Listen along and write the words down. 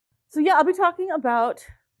So yeah, I'll be talking about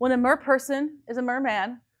when a merperson is a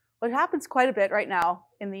merman, what happens quite a bit right now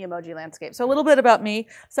in the emoji landscape. So a little bit about me.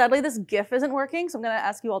 Sadly, this GIF isn't working, so I'm going to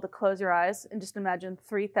ask you all to close your eyes and just imagine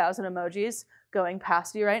 3,000 emojis going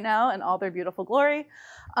past you right now in all their beautiful glory.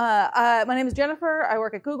 My name is Jennifer. I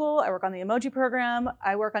work at Google. I work on the emoji program.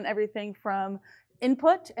 I work on everything from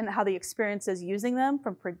input and how the experience is using them,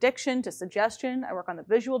 from prediction to suggestion. I work on the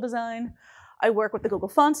visual design. I work with the Google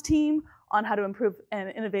Fonts team on how to improve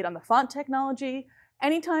and innovate on the font technology.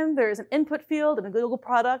 Anytime there is an input field in a Google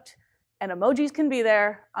product and emojis can be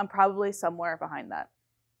there, I'm probably somewhere behind that.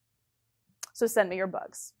 So send me your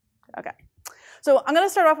bugs. Okay. So I'm going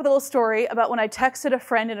to start off with a little story about when I texted a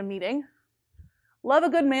friend in a meeting. Love a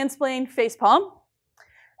good mansplain facepalm.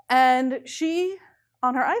 And she,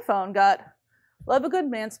 on her iPhone, got love a good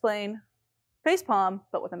mansplain facepalm,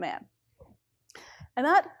 but with a man. And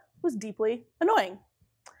that was deeply annoying.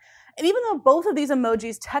 And even though both of these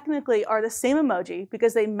emojis technically are the same emoji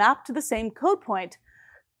because they map to the same code point,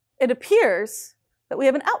 it appears that we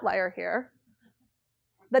have an outlier here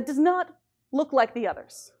that does not look like the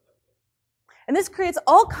others. And this creates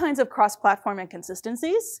all kinds of cross-platform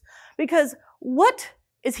inconsistencies because what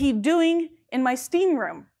is he doing in my steam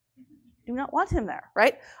room? Do not want him there,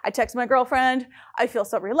 right? I text my girlfriend, I feel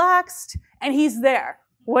so relaxed, and he's there.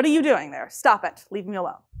 What are you doing there? Stop it, leave me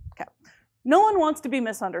alone. Okay. No one wants to be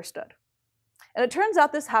misunderstood. And it turns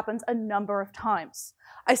out this happens a number of times.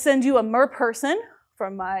 I send you a merperson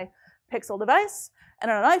from my Pixel device,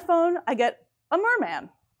 and on an iPhone, I get a merman,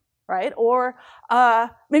 right? Or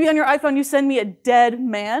maybe on your iPhone, you send me a dead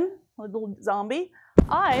man, a little zombie.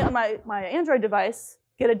 I, on my Android device,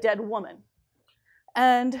 get a dead woman.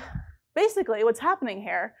 And basically, what's happening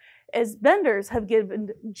here is vendors have given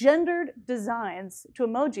gendered designs to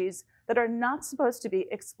emojis that are not supposed to be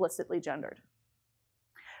explicitly gendered.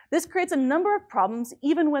 This creates a number of problems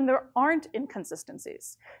even when there aren't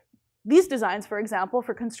inconsistencies. These designs, for example,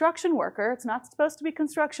 for construction worker, it's not supposed to be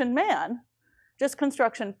construction man, just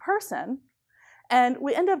construction person, and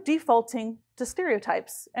we end up defaulting to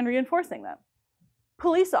stereotypes and reinforcing them.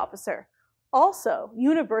 Police officer also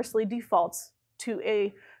universally defaults to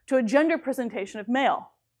a gender presentation of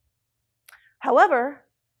male. However,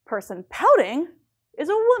 person pouting is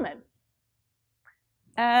a woman.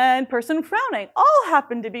 And person frowning all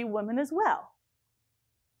happen to be women as well.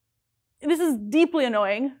 This is deeply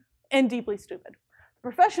annoying and deeply stupid. The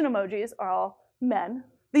profession emojis are all men.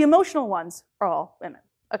 The emotional ones are all women.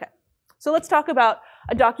 Okay, so let's talk about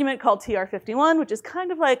a document called TR51, which is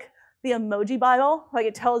kind of like the emoji Bible. Like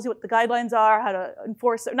it tells you what the guidelines are, how to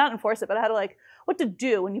enforce it, not enforce it, but how to what to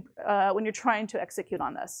do when you're trying to execute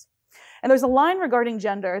on this. And there's a line regarding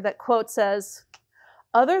gender that quote says,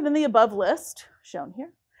 other than the above list, shown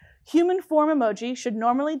here, human form emoji should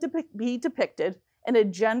normally be depicted in a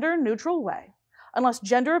gender-neutral way, unless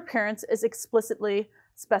gender appearance is explicitly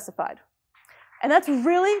specified. And that's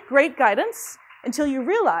really great guidance until you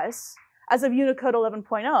realize, as of Unicode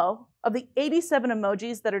 11.0, of the 87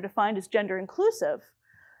 emojis that are defined as gender inclusive,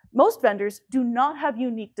 most vendors do not have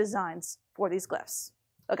unique designs for these glyphs.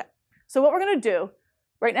 Okay, so what we're going to do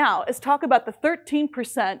right now is talk about the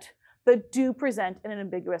 13% that do present in an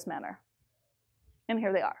ambiguous manner. And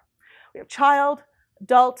here they are. We have child,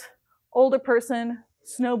 adult, older person,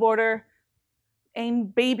 snowboarder,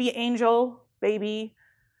 baby angel, baby,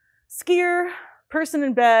 skier, person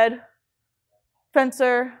in bed,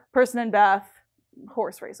 fencer, person in bath,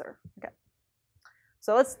 horse racer. Okay.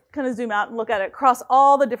 So let's kind of zoom out and look at it across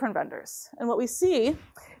all the different vendors. And what we see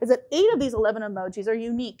is that 8 of these 11 emojis are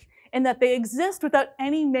unique in that they exist without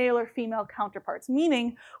any male or female counterparts,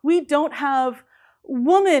 meaning we don't have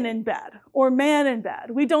woman in bed or man in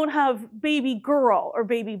bed. We don't have baby girl or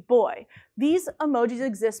baby boy. These emojis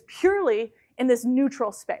exist purely in this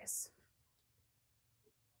neutral space.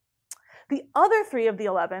 The other 3 of the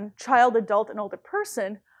 11, child, adult, and older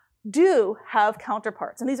person, do have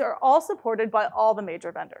counterparts. And these are all supported by all the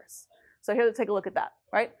major vendors. So here, let's take a look at that,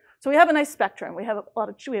 right? So we have a nice spectrum. We have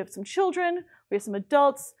some children, we have some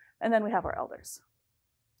adults, and then we have our elders.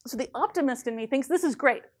 So the optimist in me thinks this is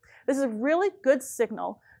great. This is a really good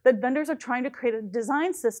signal that vendors are trying to create a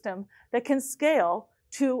design system that can scale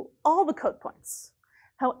to all the code points.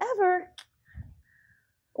 However,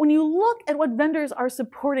 when you look at what vendors are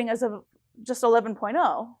supporting as of just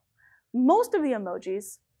 11.0, most of the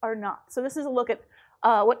emojis are not. So this is a look at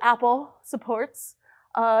what Apple supports.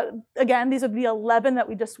 Again, these are the 11 that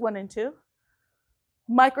we just went into.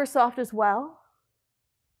 Microsoft as well.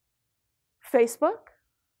 Facebook.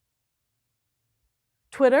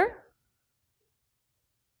 Twitter.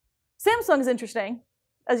 Samsung is interesting,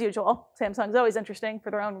 as usual. Samsung's always interesting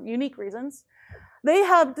for their own unique reasons. they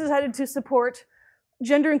have decided to support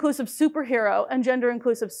gender-inclusive superhero and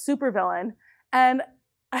gender-inclusive supervillain. And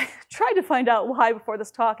I tried to find out why before this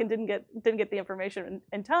talk and didn't get the information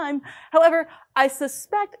in time. However, I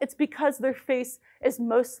suspect it's because their face is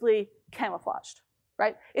mostly camouflaged,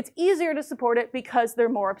 right? It's easier to support it because they're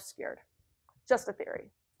more obscured. Just a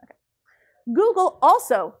theory. Okay. Google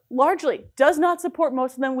also largely does not support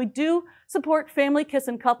most of them. We do support family, kiss,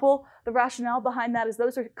 and couple. The rationale behind that is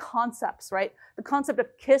those are concepts, right? The concept of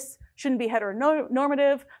kiss shouldn't be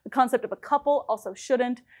heteronormative. The concept of a couple also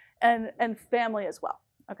shouldn't, and family as well.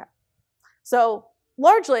 Okay. So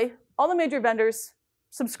largely, all the major vendors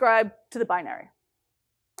subscribe to the binary.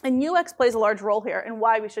 And UX plays a large role here in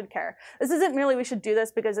why we should care. This isn't merely we should do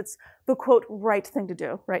this because it's the, quote, right thing to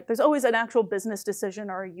do, right? There's always an actual business decision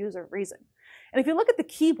or a user reason. And if you look at the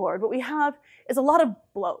keyboard, what we have is a lot of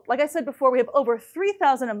bloat. Like I said before, we have over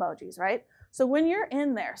 3,000 emojis, right? So when you're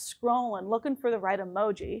in there scrolling, looking for the right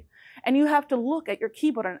emoji, and you have to look at your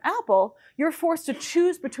keyboard on Apple, you're forced to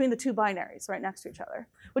choose between the two binaries right next to each other,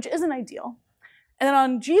 which isn't ideal. And then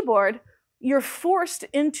on Gboard, you're forced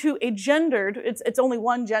into a gendered, it's only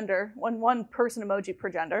one gender, one person emoji per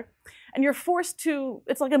gender, and you're forced to,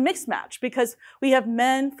 it's like a mixed match because we have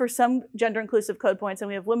men for some gender-inclusive code points and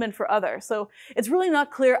we have women for others. So it's really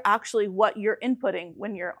not clear actually what you're inputting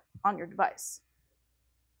when you're on your device.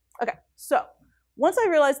 Okay, so once I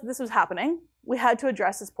realized that this was happening, we had to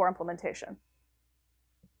address this poor implementation.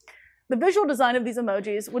 The visual design of these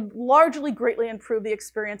emojis would largely greatly improve the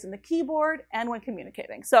experience in the keyboard and when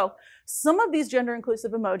communicating. So some of these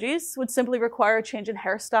gender-inclusive emojis would simply require a change in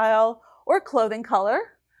hairstyle or clothing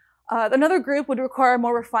color. Another group would require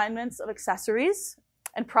more refinements of accessories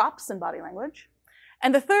and props and body language.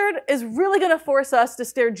 And the third is really going to force us to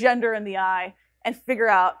stare gender in the eye and figure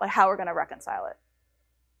out how we're going to reconcile it.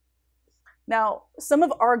 Now, some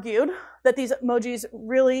have argued that these emojis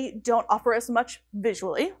really don't offer us much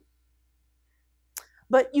visually.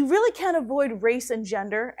 But you really can't avoid race and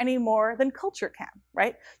gender any more than culture can,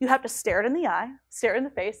 right? You have to stare it in the eye, stare it in the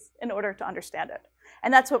face in order to understand it.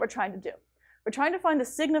 And that's what we're trying to do. We're trying to find the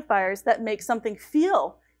signifiers that make something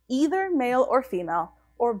feel either male or female,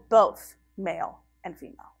 or both male and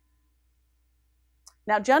female.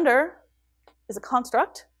 Now, gender is a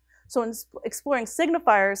construct. So in exploring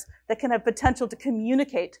signifiers that can have potential to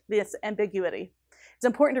communicate this ambiguity, it's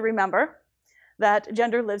important to remember that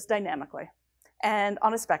gender lives dynamically and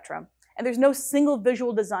on a spectrum. And there's no single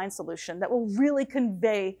visual design solution that will really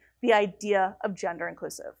convey the idea of gender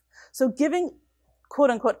inclusive. So giving quote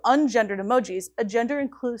unquote ungendered emojis a gender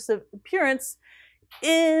inclusive appearance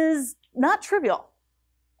is not trivial,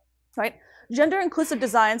 right? Gender inclusive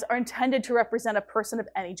designs are intended to represent a person of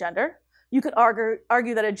any gender. You could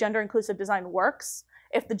argue that a gender inclusive design works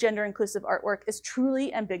if the gender inclusive artwork is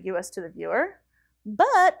truly ambiguous to the viewer,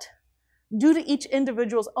 but due to each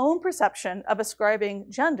individual's own perception of ascribing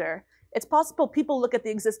gender, it's possible people look at the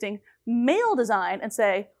existing male design and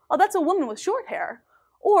say, oh, that's a woman with short hair.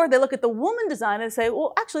 Or they look at the woman design and say,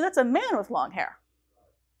 well, actually, that's a man with long hair.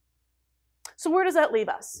 So where does that leave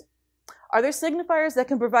us? Are there signifiers that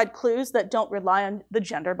can provide clues that don't rely on the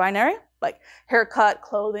gender binary, like haircut,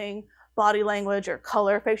 clothing, body language, or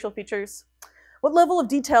color, facial features? What level of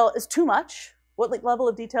detail is too much? What level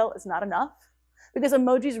of detail is not enough? Because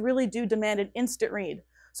emojis really do demand an instant read.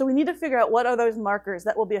 So we need to figure out what are those markers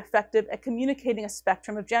that will be effective at communicating a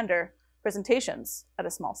spectrum of gender presentations at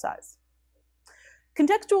a small size.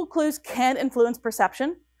 Contextual clues can influence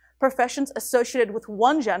perception. Professions associated with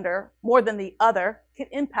one gender more than the other can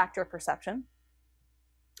impact your perception.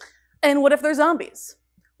 And what if they're zombies?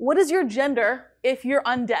 What is your gender if you're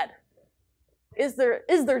undead? Is there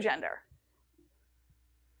gender?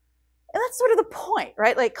 And that's sort of the point,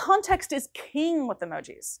 right? Like, context is king with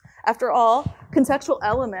emojis. After all, contextual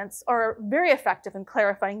elements are very effective in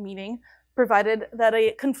clarifying meaning, provided that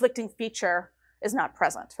a conflicting feature is not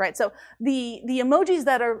present, right? So the emojis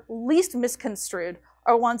that are least misconstrued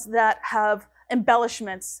are ones that have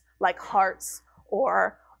embellishments like hearts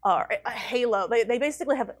or a halo. They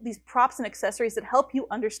basically have these props and accessories that help you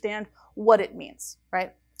understand what it means,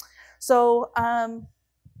 right? So, in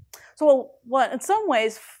some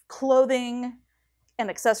ways, clothing and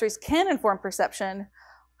accessories can inform perception.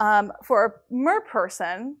 For a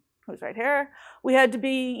Merperson, who's right here, we had to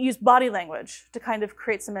use body language to kind of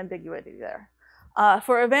create some ambiguity there.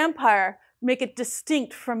 For a vampire, make it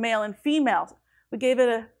distinct from male and female. We gave it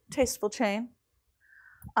a tasteful chain.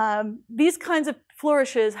 These kinds of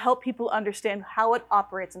flourishes help people understand how it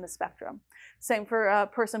operates in the spectrum. Same for a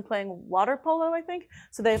person playing water polo, I think.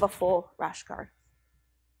 So they have a full rash guard.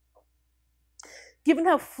 Given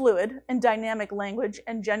how fluid and dynamic language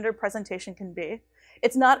and gender presentation can be,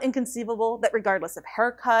 It's not inconceivable that regardless of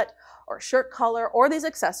haircut or shirt color or these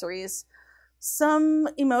accessories, some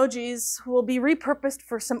emojis will be repurposed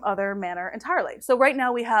for some other manner entirely. So right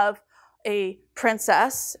now we have a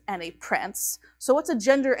princess and a prince. So what's a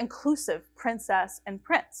gender inclusive princess and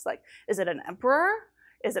prince? Like, is it an emperor?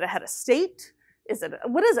 Is it a head of state?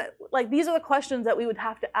 What is it? Like, these are the questions that we would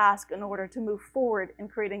have to ask in order to move forward in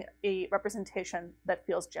creating a representation that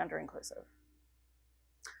feels gender inclusive.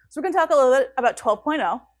 So we're going to talk a little bit about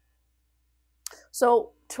 12.0.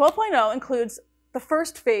 So 12.0 includes the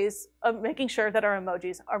first phase of making sure that our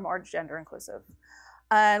emojis are more gender inclusive.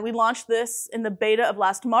 And we launched this in the beta of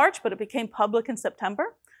last March, but it became public in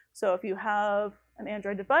September. So if you have an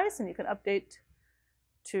Android device and you can update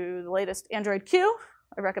to the latest Android Q,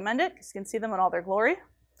 I recommend it because you can see them in all their glory.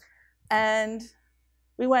 And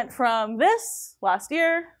we went from this last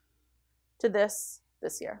year to this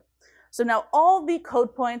year. So now all the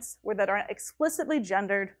code points that are explicitly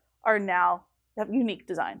gendered are now have unique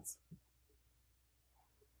designs.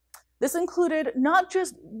 This included not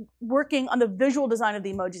just working on the visual design of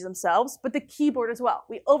the emojis themselves, but the keyboard as well.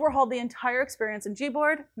 We overhauled the entire experience in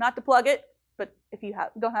Gboard, not to plug it, but if you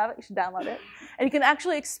don't have it, you should download it. And you can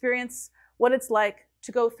actually experience what it's like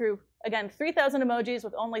to go through, again, 3,000 emojis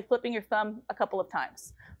with only flipping your thumb a couple of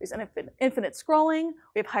times. There's infinite scrolling,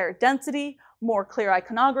 we have higher density, more clear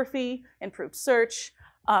iconography, improved search,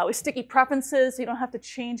 with sticky preferences, so you don't have to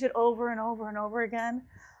change it over and over and over again.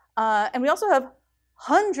 And we also have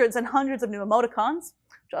hundreds and hundreds of new emoticons,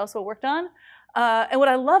 which I also worked on. And what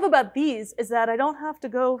I love about these is that I don't have to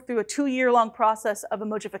go through a 2-year-long process of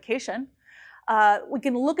emojification. We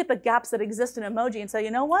can look at the gaps that exist in emoji and say, you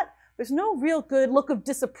know what? There's no real good look of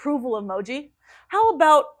disapproval emoji. How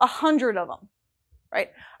about 100 of them,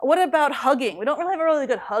 right? What about hugging? We don't really have a really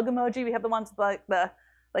good hug emoji. We have the ones with like the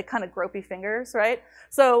kind of gropey fingers, right?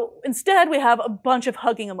 So instead, we have a bunch of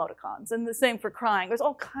hugging emoticons, and the same for crying. There's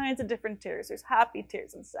all kinds of different tears. There's happy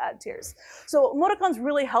tears and sad tears. So emoticons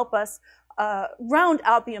really help us round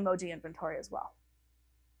out the emoji inventory as well.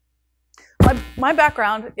 My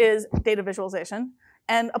background is data visualization,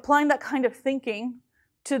 and applying that kind of thinking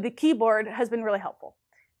to the keyboard has been really helpful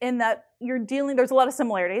in that there's a lot of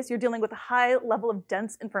similarities. You're dealing with a high level of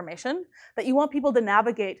dense information that you want people to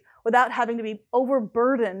navigate without having to be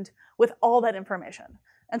overburdened with all that information.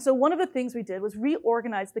 And so one of the things we did was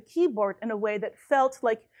reorganize the keyboard in a way that felt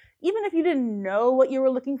like even if you didn't know what you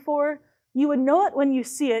were looking for, you would know it when you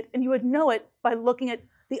see it, and you would know it by looking at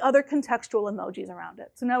the other contextual emojis around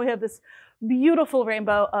it. So now we have this beautiful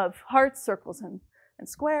rainbow of hearts, circles, and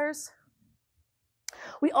squares.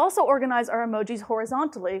 We also organize our emojis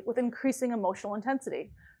horizontally with increasing emotional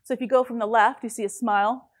intensity. So if you go from the left, you see a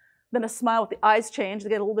smile, then a smile with the eyes change, they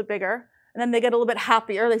get a little bit bigger, and then they get a little bit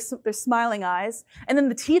happier, they're smiling eyes, and then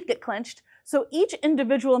the teeth get clenched. So each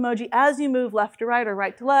individual emoji, as you move left to right or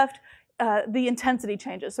right to left, the intensity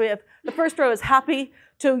changes. So we have the first row is happy,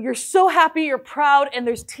 so you're so happy, you're proud, and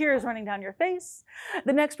there's tears running down your face.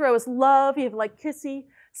 The next row is love, you have like kissy,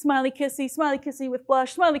 smiley kissy with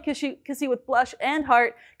blush, smiley kissy with blush and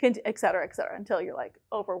heart, et cetera, until you're like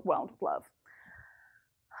overwhelmed with love.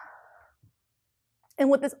 And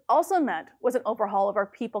what this also meant was an overhaul of our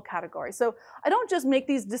people category. So I don't just make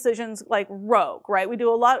these decisions like rogue, right? We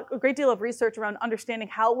do a great deal of research around understanding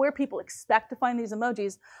where people expect to find these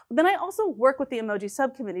emojis. But then I also work with the emoji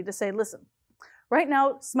subcommittee to say, listen, right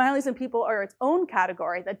now, smileys and people are its own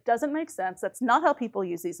category. That doesn't make sense. That's not how people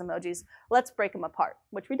use these emojis. Let's break them apart,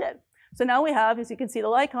 which we did. So now we have, as you can see the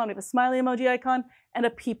icon, we have a smiley emoji icon and a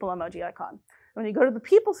people emoji icon. When you go to the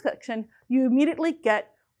people section, you immediately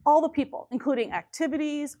get all the people, including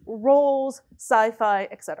activities, roles, sci-fi,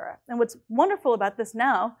 etc. And what's wonderful about this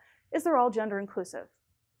now is they're all gender inclusive.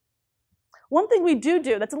 One thing we do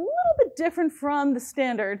that's a little bit different from the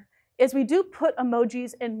standard is we do put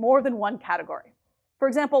emojis in more than one category. For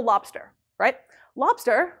example, lobster, right?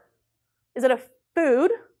 Lobster, is it a food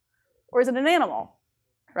or is it an animal,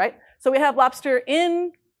 right? So we have lobster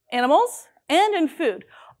in animals and in food.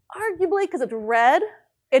 Arguably, because it's red,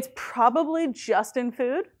 it's probably just in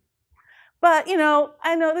food. But, you know,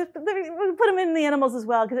 I know we put him in the animals as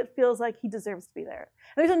well because it feels like he deserves to be there.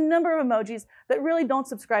 And there's a number of emojis that really don't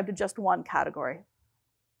subscribe to just one category.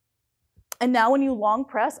 And now when you long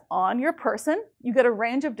press on your person, you get a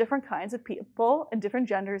range of different kinds of people and different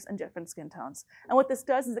genders and different skin tones. And what this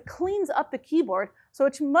does is it cleans up the keyboard so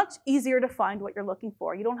it's much easier to find what you're looking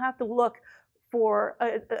for. You don't have to look for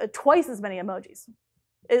twice as many emojis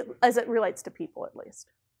as it relates to people, at least.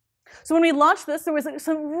 So when we launched this, there was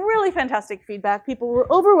some really fantastic feedback. People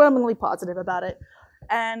were overwhelmingly positive about it,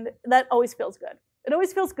 and that always feels good. It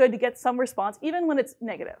always feels good to get some response, even when it's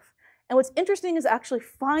negative. And what's interesting is actually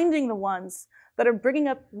finding the ones that are bringing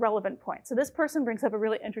up relevant points. So this person brings up a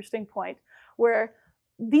really interesting point where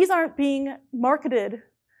these aren't being marketed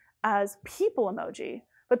as people emoji,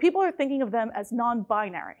 but people are thinking of them as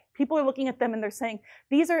non-binary. People are looking at them and they're saying,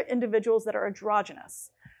 these are individuals that are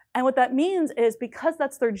androgynous. And what that means is because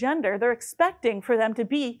that's their gender, they're expecting for them to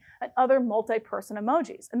be other multi-person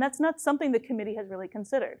emojis. And that's not something the committee has really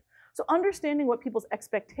considered. So understanding what people's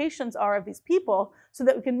expectations are of these people so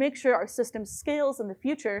that we can make sure our system scales in the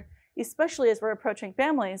future, especially as we're approaching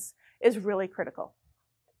families, is really critical.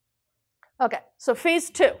 Okay, so phase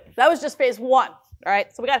 2. That was just phase 1, all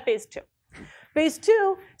right? So we got phase 2. Phase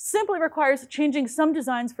 2 simply requires changing some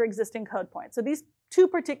designs for existing code points. So these two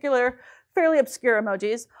particular fairly obscure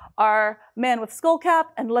emojis are man with skull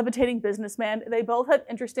cap and levitating businessman. They both have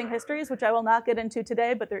interesting histories, which I will not get into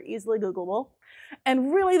today, but they're easily Googleable.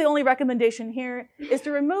 And really the only recommendation here is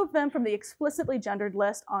to remove them from the explicitly gendered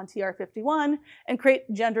list on TR51 and create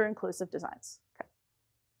gender-inclusive designs. Okay.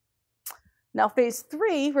 Now, phase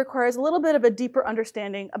 3 requires a little bit of a deeper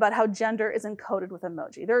understanding about how gender is encoded with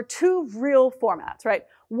emoji. There are two real formats, right?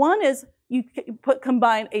 One is you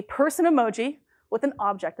combine a person emoji with an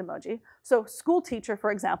object emoji. So school teacher,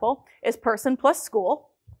 for example, is person plus school.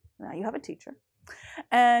 Now you have a teacher.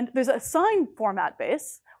 And there's a sign format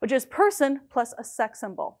base, which is person plus a sex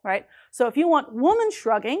symbol, right? So if you want woman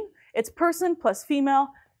shrugging, it's person plus female,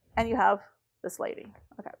 and you have this lady.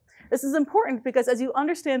 Okay. This is important because as you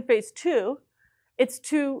understand phase 2, it's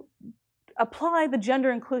to apply the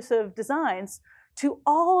gender-inclusive designs to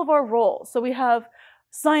all of our roles. So we have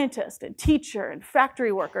scientist and teacher and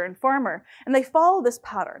factory worker and farmer, and they follow this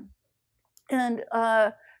pattern. And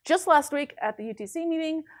just last week at the UTC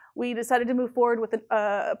meeting, we decided to move forward with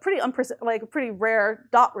a pretty rare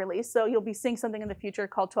dot release. So you'll be seeing something in the future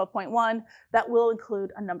called 12.1 that will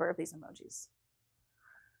include a number of these emojis.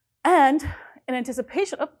 And in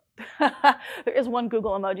anticipation, there is one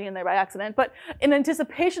Google emoji in there by accident, but in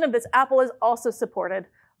anticipation of this, Apple has also supported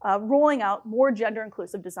rolling out more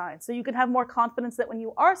gender-inclusive designs. So you can have more confidence that when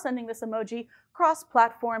you are sending this emoji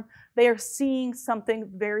cross-platform, they are seeing something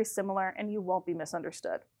very similar and you won't be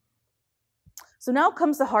misunderstood. So now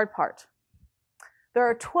comes the hard part. There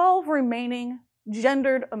are 12 remaining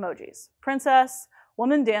gendered emojis: princess,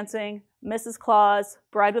 woman dancing, Mrs. Claus,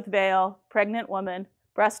 bride with veil, pregnant woman,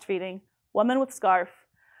 breastfeeding, woman with scarf,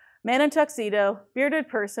 man in tuxedo, bearded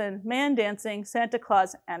person, man dancing, Santa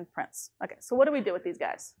Claus, and prince. Okay, so what do we do with these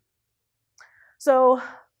guys? So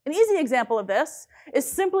an easy example of this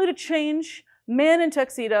is simply to change man in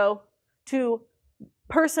tuxedo to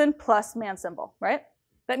person plus man symbol, right?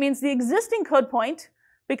 That means the existing code point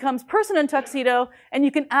becomes person in tuxedo, and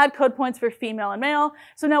you can add code points for female and male.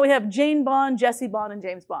 So now we have Jane Bond, Jesse Bond, and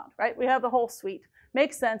James Bond, right? We have the whole suite.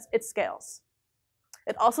 Makes sense, it scales.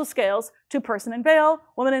 It also scales to person in veil,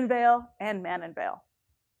 woman in veil, and man in veil.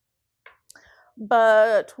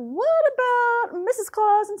 But what about Mrs.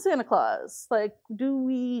 Claus and Santa Claus? Like, do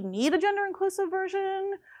we need a gender-inclusive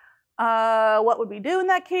version? What would we do in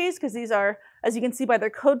that case? Because these are, as you can see by their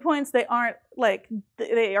code points, they aren't like,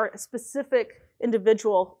 they are specific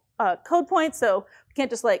individual code points, so we can't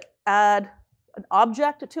just like add an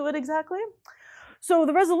object to it exactly. So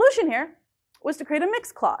the resolution here was to create a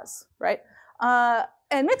mixed clause, right?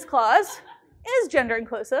 And mixed clause is gender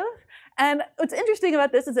inclusive. And what's interesting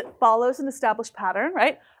about this is it follows an established pattern,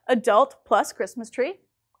 right? Adult plus Christmas tree.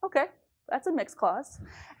 Okay, that's a mixed clause.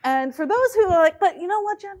 And for those who are like, but you know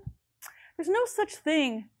what, Jen? There's no such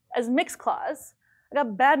thing as mixed clause. I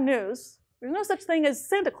got bad news. There's no such thing as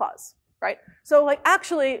Santa Claus, right? So like,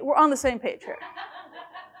 actually, we're on the same page here.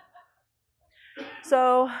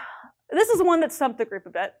 So this is the one that stumped the group a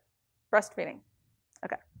bit. Breastfeeding.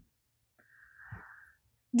 Okay.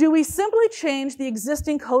 Do we simply change the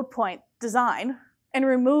existing code point design and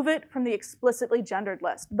remove it from the explicitly gendered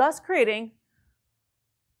list, thus creating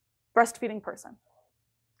breastfeeding person?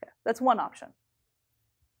 Okay, that's one option.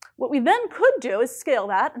 What we then could do is scale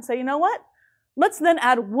that and say, you know what? Let's then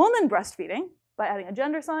add woman breastfeeding by adding a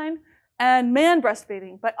gender sign and man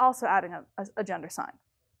breastfeeding by also adding a gender sign.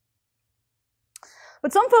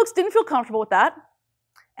 But some folks didn't feel comfortable with that,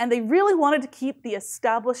 and they really wanted to keep the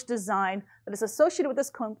established design that is associated with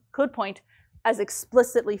this code point as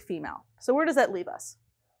explicitly female. So where does that leave us?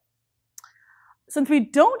 Since we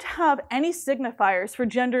don't have any signifiers for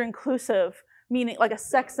gender inclusive, meaning like a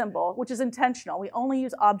sex symbol, which is intentional, we only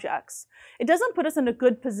use objects, it doesn't put us in a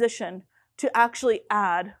good position to actually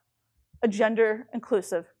add a gender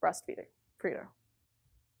inclusive breastfeeding feeder.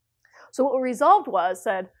 So what we resolved was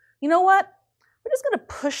said, you know what? We're just gonna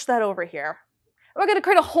push that over here. We're gonna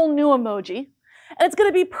create a whole new emoji, and it's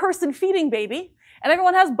gonna be person feeding baby, And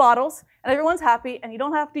everyone has bottles, and everyone's happy, and you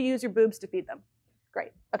don't have to use your boobs to feed them.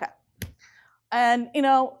 Great, okay. And in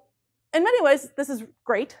many ways, this is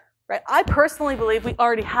great, right? I personally believe we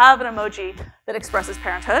already have an emoji that expresses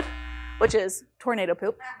parenthood, which is tornado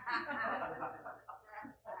poop.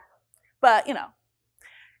 But,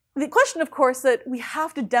 the question, of course, that we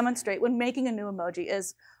have to demonstrate when making a new emoji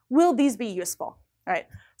is, will these be useful, right?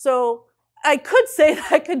 So I could say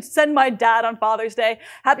that I could send my dad on Father's Day,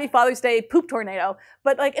 Happy Father's Day, poop tornado,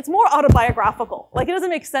 but it's more autobiographical. It doesn't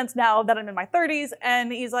make sense now that I'm in my 30s,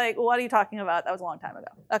 and he's like, what are you talking about? That was a long time ago.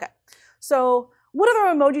 Okay, so what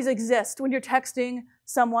other emojis exist when you're texting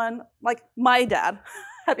someone like my dad,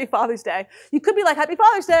 Happy Father's Day? You could be like, Happy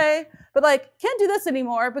Father's Day, but can't do this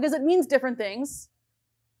anymore because it means different things.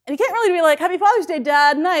 And you can't really be like, Happy Father's Day,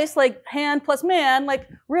 Dad, nice, hand plus man,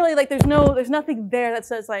 really, there's nothing there that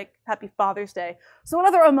says, Happy Father's Day. So what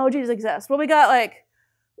other emojis exist? Well, we got,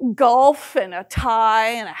 golf and a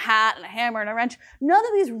tie and a hat and a hammer and a wrench. None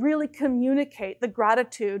of these really communicate the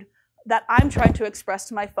gratitude that I'm trying to express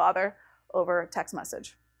to my father over text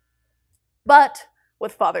message. But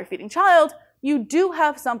with father feeding child, you do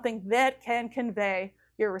have something that can convey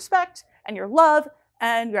your respect and your love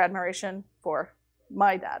and your admiration for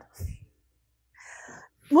my dad.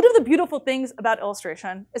 One of the beautiful things about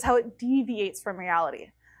illustration is how it deviates from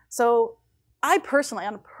reality. So I personally,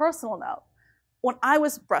 on a personal note, when I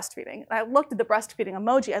was breastfeeding, and I looked at the breastfeeding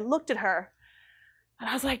emoji, I looked at her, and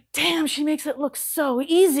I was like, damn, she makes it look so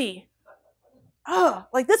easy. Oh,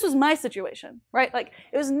 this was my situation, right?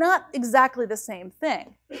 It was not exactly the same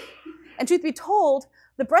thing. And truth be told,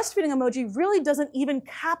 the breastfeeding emoji really doesn't even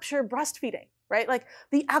capture breastfeeding, right?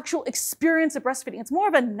 The actual experience of breastfeeding. It's more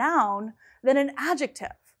of a noun than an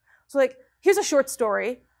adjective. So here's a short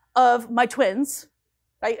story of my twins,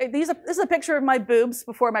 right? This is a picture of my boobs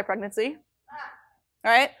before my pregnancy,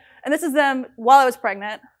 right? And this is them while I was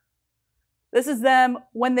pregnant. This is them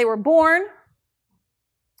when they were born.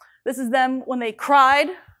 This is them when they cried.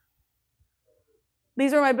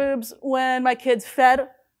 These are my boobs when my kids fed.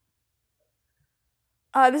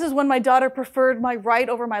 This is when my daughter preferred my right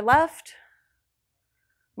over my left.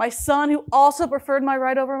 My son, who also preferred my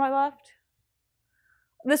right over my left.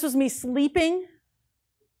 This was me sleeping.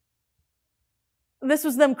 This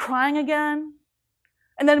was them crying again.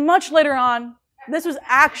 And then much later on, this was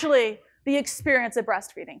actually the experience of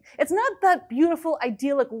breastfeeding. It's not that beautiful,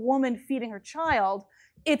 idyllic woman feeding her child.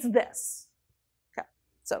 It's this. Okay,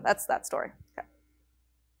 so that's that story. Okay.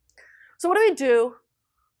 So what do we do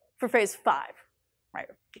for phase 5? Right,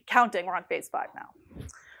 counting, we're on phase 5 now.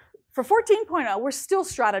 For 14.0, we're still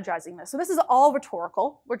strategizing this. So this is all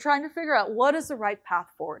rhetorical. We're trying to figure out what is the right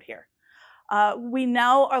path forward here. We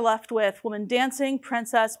now are left with woman dancing,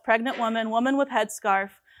 princess, pregnant woman, woman with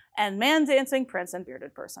headscarf, and man dancing, prince, and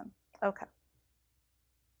bearded person. Okay.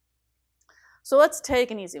 So let's take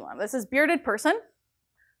an easy one. This is bearded person,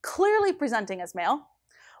 clearly presenting as male.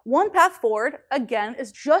 One path forward, again,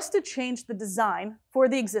 is just to change the design for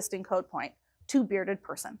the existing code point to bearded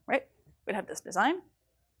person, right? We'd have this design.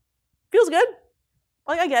 Feels good.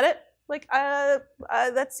 I get it.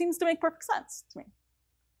 That seems to make perfect sense to me.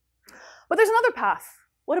 But there's another path.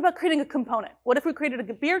 What about creating a component? What if we created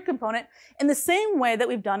a beard component in the same way that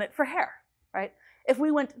we've done it for hair, right? If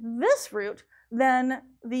we went this route, then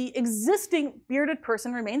the existing bearded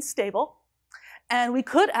person remains stable, and we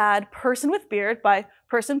could add person with beard by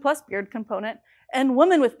person plus beard component, and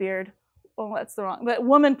woman with beard, well, that's the wrong, but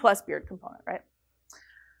woman plus beard component, right?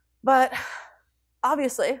 But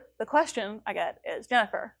obviously, the question I get is,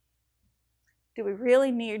 Jennifer, do we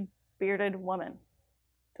really need bearded woman?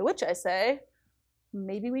 To which I say,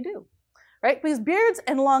 maybe we do, right? Because beards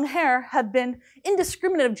and long hair have been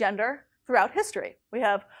indiscriminate of gender throughout history. We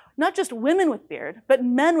have not just women with beard, but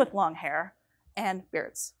men with long hair and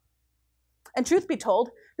beards. And truth be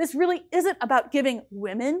told, this really isn't about giving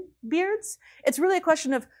women beards. It's really a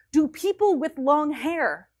question of, do people with long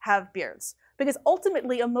hair have beards? Because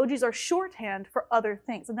ultimately, emojis are shorthand for other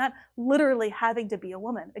things, and not literally having to be a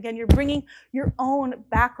woman. Again, you're bringing your own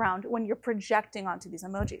background when you're projecting onto these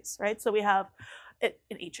emojis, right? So we have it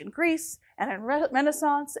in ancient Greece, and in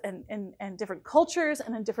Renaissance, and in different cultures,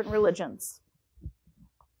 and in different religions.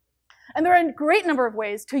 And there are a great number of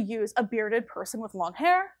ways to use a bearded person with long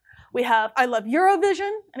hair. We have, I love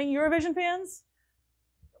Eurovision. Any Eurovision fans?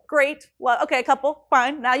 Great. Well, okay, a couple.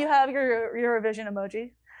 Fine. Now you have your Eurovision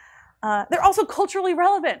emoji. They're also culturally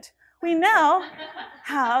relevant. We now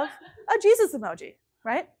have a Jesus emoji,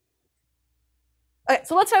 right? Okay,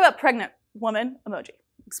 so let's talk about pregnant woman emoji.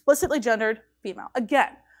 Explicitly gendered female.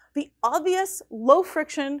 Again, the obvious low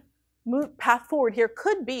friction path forward here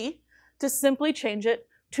could be to simply change it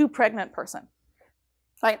to pregnant person.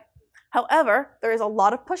 right? However, there is a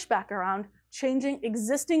lot of pushback around changing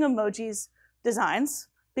existing emojis designs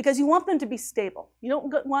because you want them to be stable. You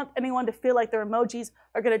don't want anyone to feel like their emojis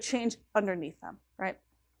are going to change underneath them, right?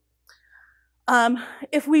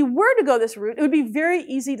 If we were to go this route, it would be very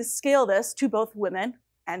easy to scale this to both women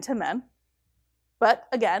and to men. But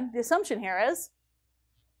again, the assumption here is,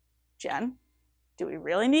 Jen, do we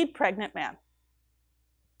really need pregnant man?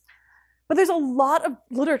 But there's a lot of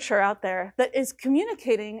literature out there that is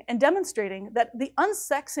communicating and demonstrating that the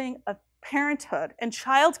unsexing of parenthood and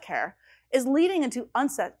childcare is leading into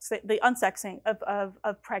the unsexing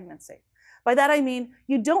of pregnancy. By that I mean,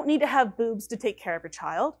 you don't need to have boobs to take care of your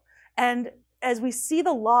child. And as we see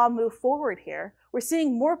the law move forward here, we're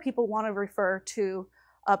seeing more people want to refer to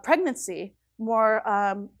pregnancy more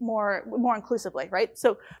inclusively, right?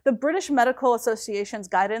 So the British Medical Association's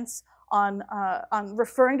guidance on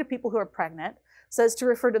referring to people who are pregnant says to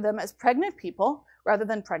refer to them as pregnant people rather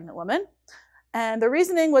than pregnant women. And the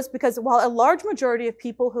reasoning was because while a large majority of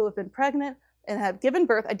people who have been pregnant and have given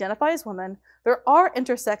birth identify as women, there are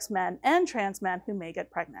intersex men and trans men who may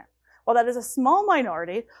get pregnant. While that is a small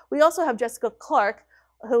minority, we also have Jessica Clark,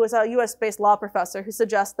 who is a US-based law professor, who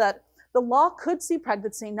suggests that the law could see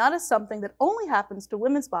pregnancy not as something that only happens to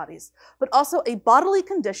women's bodies, but also a bodily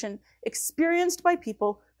condition experienced by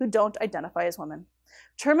people who don't identify as women.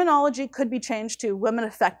 Terminology could be changed to women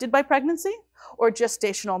affected by pregnancy, or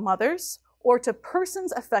gestational mothers, or to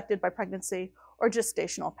persons affected by pregnancy, or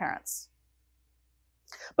gestational parents.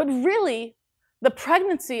 But really, the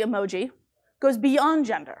pregnancy emoji goes beyond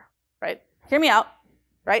gender, right? Hear me out,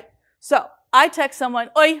 right? So I text someone,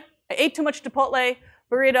 oi, I ate too much Chipotle,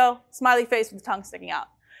 burrito, smiley face with the tongue sticking out.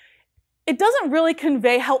 It doesn't really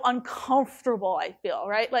convey how uncomfortable I feel,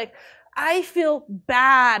 right? Like, I feel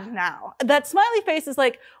bad now. That smiley face is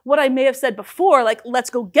like what I may have said before, like, let's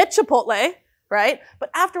go get Chipotle, right? But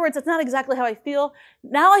afterwards, it's not exactly how I feel.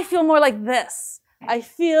 Now I feel more like this. I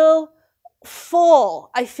feel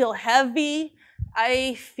full. I feel heavy.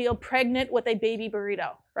 I feel pregnant with a baby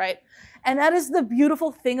burrito, right? And that is the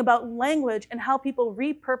beautiful thing about language and how people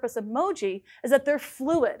repurpose emoji is that they're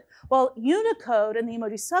fluid. While Unicode and the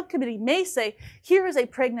Emoji Subcommittee may say, here is a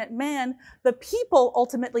pregnant man, the people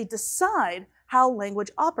ultimately decide how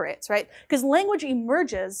language operates, right? Because language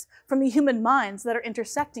emerges from the human minds that are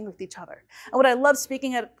intersecting with each other. And what I love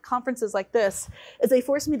speaking at conferences like this is they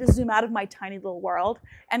force me to zoom out of my tiny little world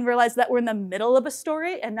and realize that we're in the middle of a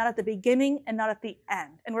story and not at the beginning and not at the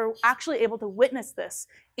end. And we're actually able to witness this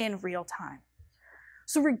in real time.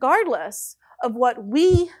 So regardless of what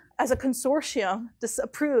we as a consortium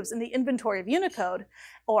disapproves in the inventory of Unicode,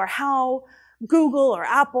 or how Google or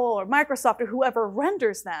Apple or Microsoft or whoever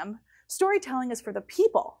renders them, storytelling is for the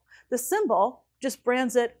people. The symbol just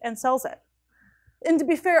brands it and sells it. And to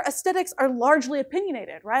be fair, aesthetics are largely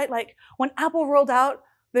opinionated, right? Like when Apple rolled out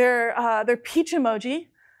their peach emoji,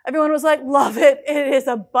 everyone was like, love it. It is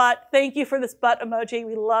a butt. Thank you for this butt emoji.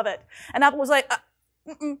 We love it. And Apple was like,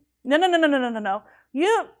 no.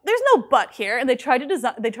 There's no butt here. And they tried to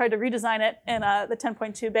redesign it in the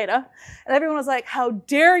 10.2 beta. And everyone was like, how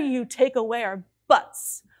dare you take away our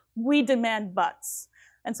butts? We demand butts.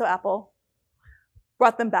 And so Apple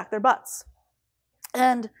brought them back their butts.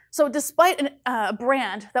 And so despite a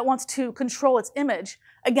brand that wants to control its image,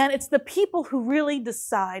 again, it's the people who really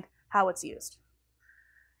decide how it's used.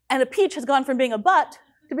 And a peach has gone from being a butt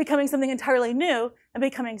to becoming something entirely new and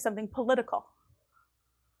becoming something political.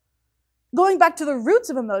 Going back to the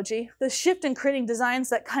roots of emoji, the shift in creating designs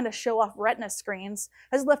that kind of show off retina screens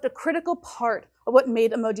has left a critical part of what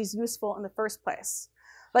made emojis useful in the first place.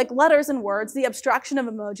 Like letters and words, the abstraction of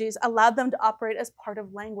emojis allowed them to operate as part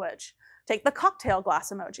of language. Take the cocktail glass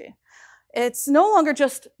emoji. It's no longer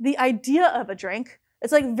just the idea of a drink.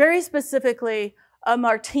 It's like very specifically a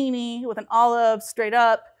martini with an olive straight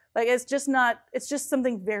up. Like it's just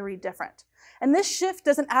something very different. And this shift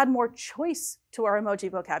doesn't add more choice to our emoji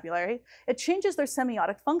vocabulary. It changes their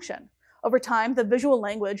semiotic function. Over time, the visual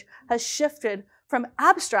language has shifted from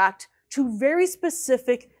abstract to very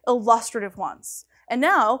specific illustrative ones. And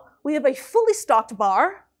now we have a fully stocked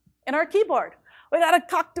bar in our keyboard. We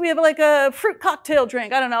have like a fruit cocktail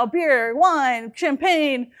drink. I don't know, beer, wine,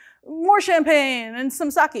 champagne, more champagne, and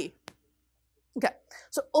some sake. Okay,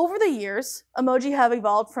 so over the years, emoji have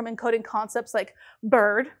evolved from encoding concepts like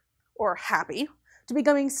bird or happy to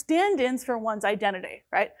becoming stand-ins for one's identity,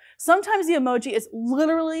 right? Sometimes the emoji is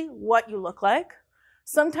literally what you look like.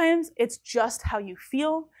 Sometimes it's just how you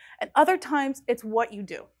feel. And other times it's what you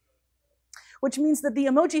do. Which means that the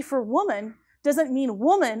emoji for woman doesn't mean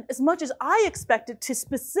woman as much as I expect it to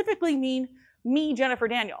specifically mean me, Jennifer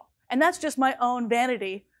Daniel. And that's just my own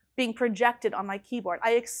vanity being projected on my keyboard.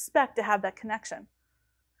 I expect to have that connection.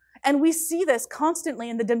 And we see this constantly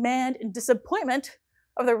in the demand and disappointment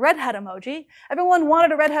of the redhead emoji. Everyone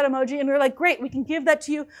wanted a redhead emoji, and we were like, great, we can give that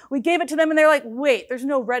to you. We gave it to them, and they're like, wait, there's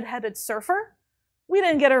no redheaded surfer? We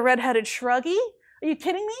didn't get a redheaded shruggy? Are you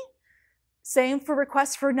kidding me? Same for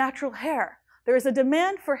requests for natural hair. There is a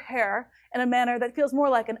demand for hair in a manner that feels more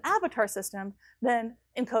like an avatar system than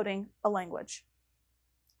encoding a language.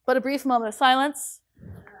 But a brief moment of silence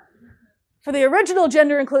for the original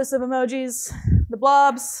gender-inclusive emojis, the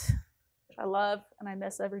blobs, which I love and I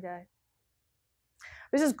miss every day.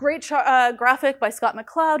 There's this great graphic by Scott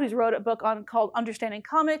McCloud, who's wrote a book called Understanding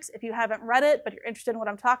Comics. If you haven't read it, but you're interested in what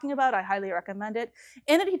I'm talking about, I highly recommend it.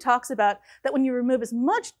 In it, he talks about that when you remove as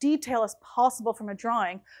much detail as possible from a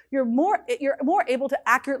drawing, you're more able to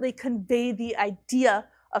accurately convey the idea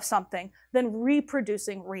of something than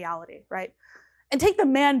reproducing reality, right? And take the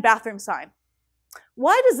man bathroom sign.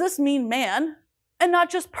 Why does this mean man and not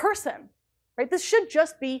just person, right? This should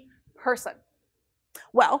just be person.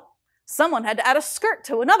 Well, someone had to add a skirt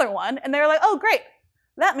to another one, and they were like, oh, great,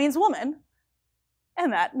 that means woman,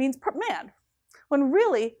 and that means man. When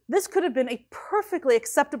really, this could have been a perfectly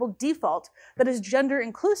acceptable default that is gender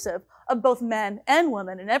inclusive of both men and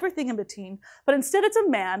women and everything in between, but instead it's a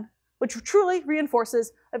man, which truly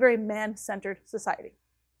reinforces a very man-centered society.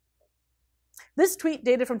 This tweet,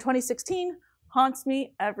 dated from 2016, haunts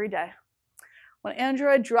me every day. When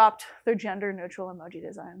Android dropped their gender-neutral emoji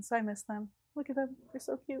designs, I miss them. Look at them, they're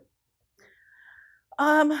so cute.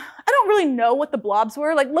 I don't really know what the blobs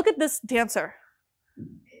were. Like, look at this dancer.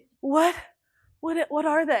 What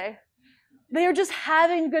are they? They are just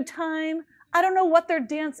having a good time. I don't know what they're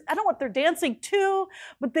dancing to,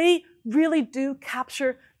 but they really do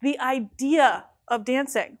capture the idea of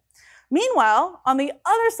dancing. Meanwhile, on the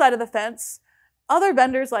other side of the fence, other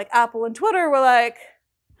vendors like Apple and Twitter were like,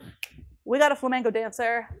 we got a flamenco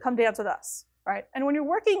dancer, come dance with us. Right? And when you're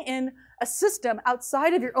working in a system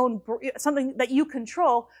outside of your own, something that you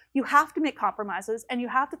control, you have to make compromises and you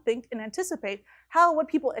have to think and anticipate what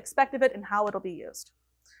people expect of it and how it'll be used.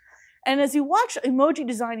 And as you watch emoji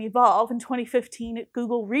design evolve, in 2015,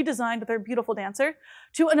 Google redesigned their beautiful dancer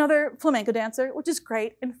to another flamenco dancer, which is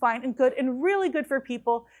great and fine and good and really good for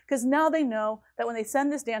people because now they know that when they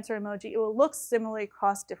send this dancer emoji, it will look similarly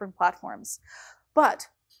across different platforms. But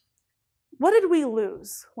what did we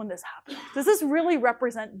lose when this happened? Does this really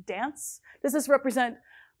represent dance? Does this represent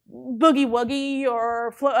boogie woogie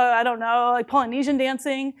or, I don't know, like Polynesian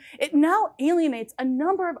dancing? It now alienates a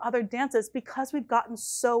number of other dances because we've gotten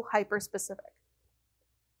so hyper-specific.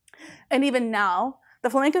 And even now, the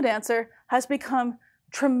flamenco dancer has become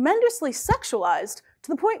tremendously sexualized to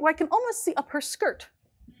the point where I can almost see up her skirt,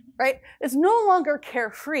 right? It's no longer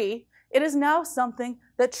carefree. It is now something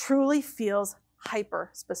that truly feels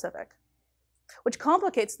hyper-specific, which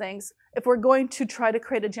complicates things if we're going to try to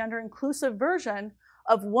create a gender-inclusive version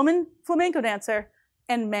of woman flamenco dancer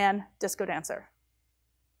and man disco dancer.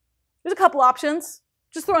 There's a couple options,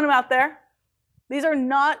 just throwing them out there. These are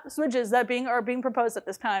not switches that are being proposed at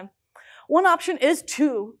this time. One option is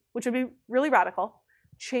to, which would be really radical,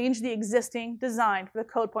 change the existing design for the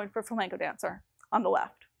code point for flamenco dancer on the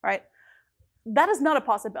left, right? That is not a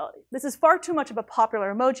possibility. This is far too much of a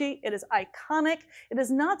popular emoji. It is iconic. It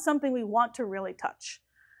is not something we want to really touch.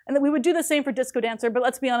 And that we would do the same for disco dancer, but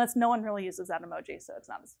let's be honest, no one really uses that emoji, so it's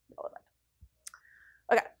not as relevant.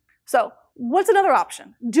 Okay, so what's another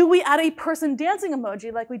option? Do we add a person dancing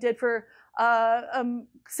emoji like we did for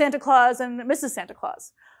Santa Claus and Mrs. Santa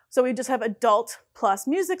Claus? So we just have adult plus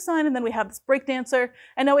music sign, and then we have this break dancer,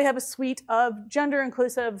 and now we have a suite of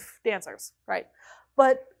gender-inclusive dancers, right?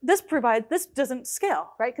 But this doesn't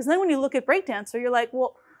scale, right? Because then when you look at breakdancer, you're like,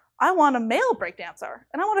 well, I want a male breakdancer,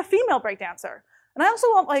 and I want a female breakdancer, and I also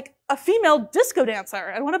want like a female disco dancer,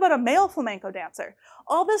 and what about a male flamenco dancer?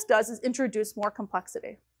 All this does is introduce more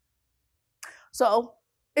complexity. So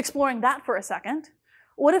exploring that for a second,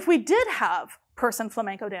 what if we did have person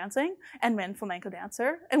flamenco dancing and men flamenco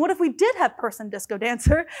dancer? And what if we did have person disco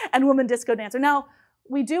dancer and woman disco dancer? Now,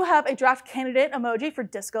 we do have a draft candidate emoji for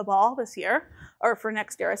disco ball this year, or for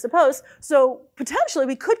next year, I suppose. So potentially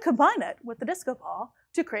we could combine it with the disco ball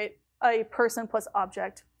to create a person plus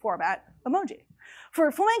object format emoji.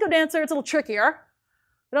 For flamenco dancer, it's a little trickier.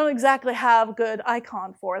 We don't exactly have a good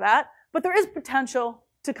icon for that, but there is potential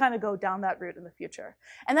to kind of go down that route in the future.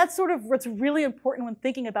 And that's sort of what's really important when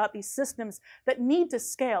thinking about these systems that need to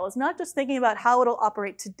scale. It's not just thinking about how it'll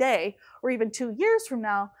operate today or even 2 years from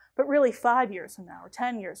now, but really 5 years from now or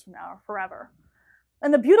 10 years from now or forever.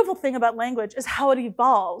 And the beautiful thing about language is how it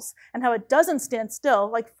evolves and how it doesn't stand still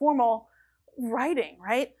like formal writing,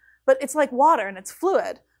 right? But it's like water and it's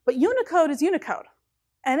fluid. But Unicode is Unicode,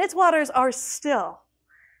 and its waters are still,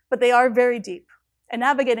 but they are very deep. And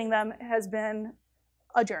navigating them has been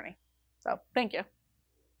a journey. So thank you.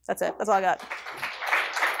 That's it. That's all I got.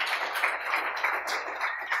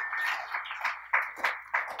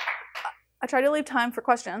 I try to leave time for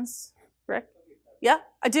questions. Rick? Yeah,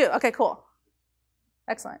 I do. Okay, cool.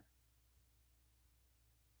 Excellent.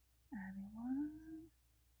 Anyone?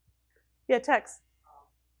 Yeah, text.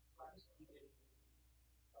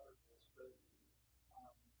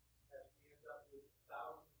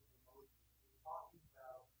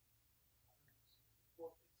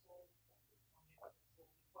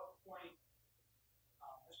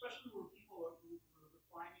 Especially where people are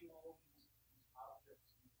defining all of these objects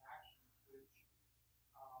and actions, which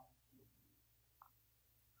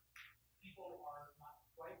people are not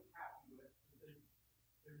quite happy with.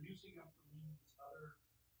 They're using them for meanings other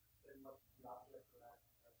than what the object or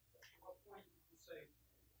action represents. At what point would you say,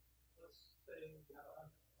 let's say you have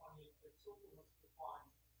 128 pixels, and let's define,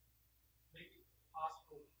 make it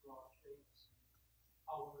possible to draw shapes,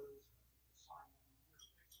 colors, assign them. Here's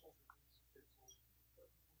pixels, and here's pixels.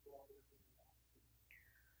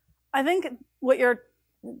 I think what you're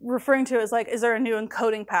referring to is like, is there a new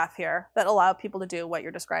encoding path here that allow people to do what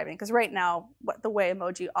you're describing? Because right now, the way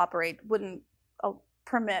emoji operate wouldn't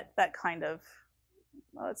permit that kind of,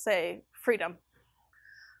 let's say, freedom.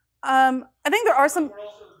 I think there are some.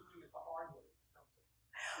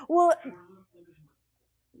 Well,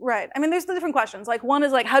 right. I mean, there's the different questions. Like one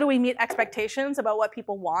is like, how do we meet expectations about what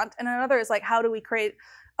people want? And another is like, how do we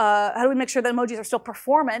make sure that emojis are still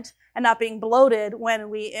performant and not being bloated when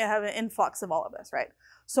we have an influx of all of this, right?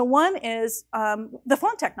 So one is the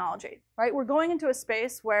font technology, right? We're going into a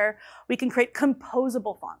space where we can create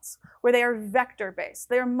composable fonts, where they are vector-based.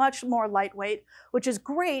 They are much more lightweight, which is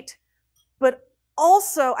great, but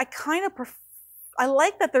also I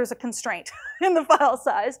like that there's a constraint in the file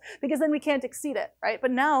size, because then we can't exceed it, right?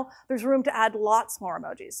 But now there's room to add lots more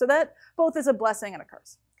emojis. So that both is a blessing and a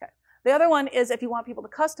curse. Okay. The other one is if you want people to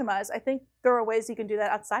customize, I think there are ways you can do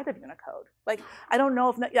that outside of Unicode. Like, I don't know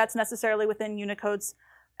if that's necessarily within Unicode's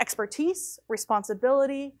expertise,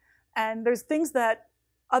 responsibility, and there's things that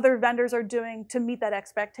other vendors are doing to meet that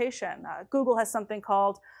expectation. Google has something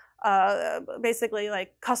called basically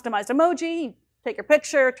like customized emoji. Take your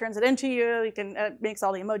picture, turns it into you. You can makes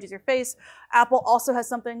all the emojis your face. Apple also has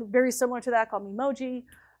something very similar to that called Memoji.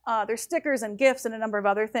 There's stickers and GIFs and a number of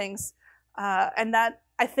other things, and that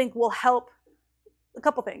I think will help a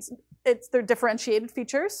couple things. They're differentiated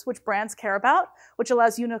features, which brands care about, which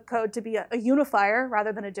allows Unicode to be a unifier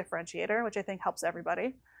rather than a differentiator, which I think helps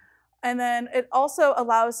everybody. And then it also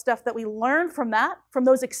allows stuff that we learn from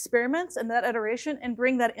those experiments and that iteration, and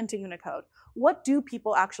bring that into Unicode. What do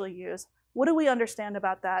people actually use? What do we understand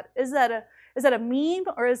about that? Is that a meme,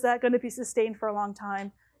 or is that going to be sustained for a long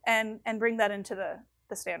time, and bring that into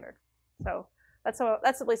the standard? So that's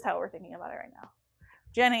at least how we're thinking about it right now.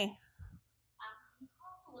 Jenny.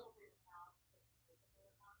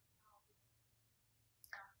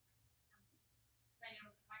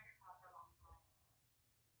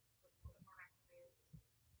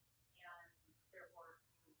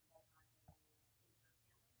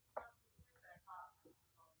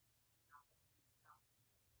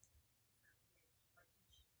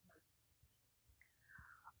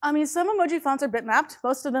 I mean, some emoji fonts are bitmapped.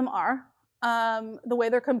 Most of them are. The way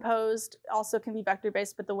they're composed also can be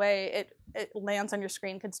vector-based, but the way it lands on your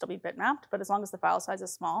screen can still be bitmapped, but as long as the file size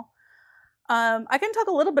is small. I can talk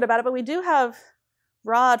a little bit about it, but we do have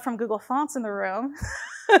Rod from Google Fonts in the room.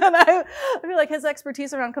 And I feel like his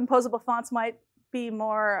expertise around composable fonts might be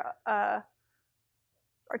more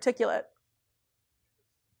articulate.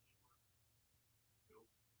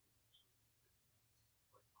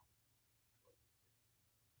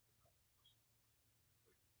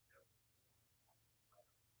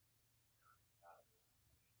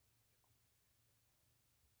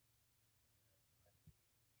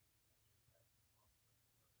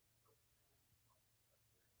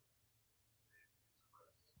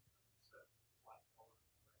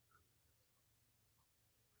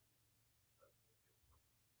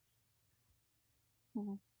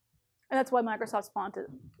 Mm-hmm. And that's why Microsoft's font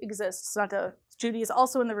exists. Judy is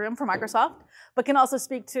also in the room for Microsoft, but can also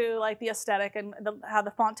speak to like the aesthetic and how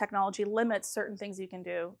the font technology limits certain things you can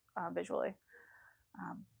do visually.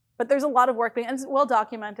 But there's a lot of work and it's well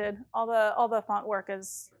documented. All the font work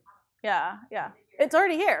is, yeah. It's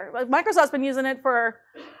already here. Like, Microsoft's been using it for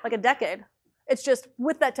like a decade. It's just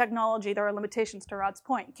with that technology, there are limitations to Rod's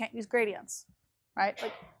point. You can't use gradients, right?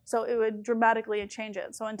 Like, so it would dramatically change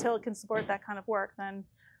it. So until it can support that kind of work, then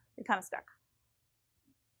you're kind of stuck.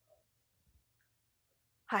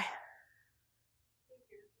 Hi.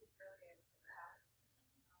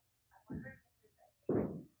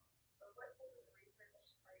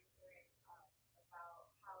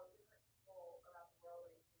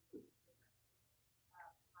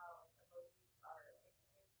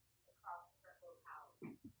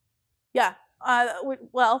 Yeah,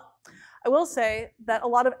 well, I will say that a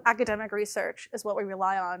lot of academic research is what we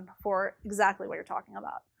rely on for exactly what you're talking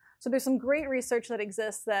about. So there's some great research that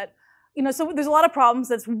exists that, so there's a lot of problems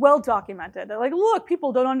that's well documented. They're like, look,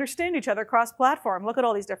 people don't understand each other cross-platform. Look at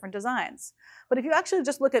all these different designs. But if you actually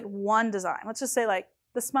just look at one design, let's just say like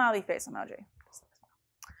the smiley face emoji.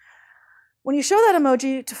 When you show that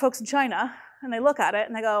emoji to folks in China and they look at it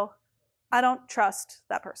and they go, I don't trust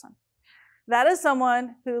that person. That is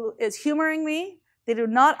someone who is humoring me. They're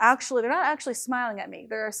not actually smiling at me.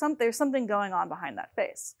 There's something going on behind that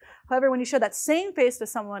face. However, when you show that same face to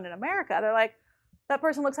someone in America, they're like, that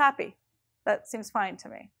person looks happy. That seems fine to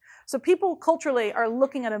me. So people culturally are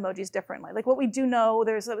looking at emojis differently. Like what we do know,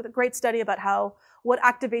 there's a great study about what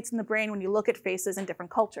activates in the brain when you look at faces in different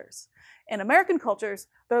cultures. In American cultures,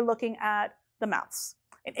 they're looking at the mouths.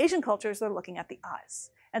 In Asian cultures, they're looking at the eyes.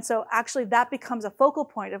 And so actually that becomes a focal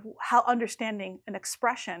point of how understanding an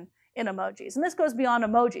expression in emojis. And this goes beyond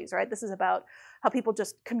emojis, right? This is about how people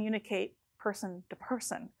just communicate person to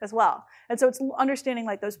person as well. And so it's understanding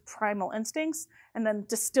like those primal instincts and then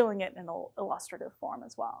distilling it in an illustrative form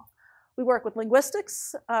as well. We work with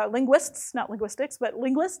linguists, not linguistics, but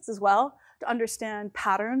linguists as well to understand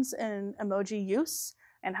patterns in emoji use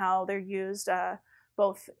and how they're used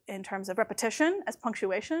both in terms of repetition as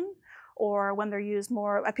punctuation, or when they're used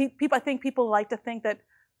more. I think people like to think that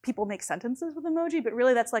people make sentences with emoji, but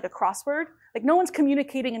really that's like a crossword. Like no one's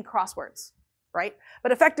communicating in crosswords, right?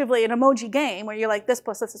 But effectively an emoji game where you're like this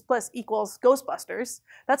plus equals Ghostbusters,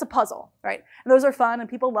 that's a puzzle, right? And those are fun and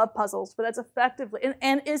people love puzzles, but that's effectively,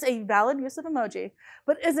 and is a valid use of emoji,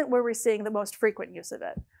 but isn't where we're seeing the most frequent use of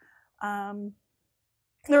it.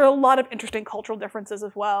 There are a lot of interesting cultural differences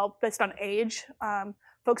as well based on age.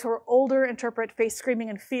 Folks who are older interpret face screaming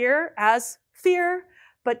in fear as fear,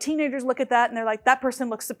 but teenagers look at that and they're like, that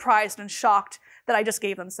person looks surprised and shocked that I just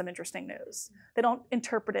gave them some interesting news. They don't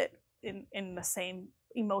interpret it in the same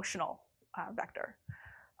emotional vector.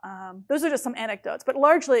 Those are just some anecdotes, but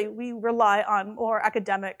largely we rely on more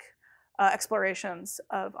academic explorations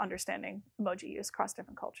of understanding emoji use across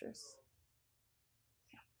different cultures.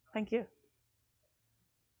 Thank you.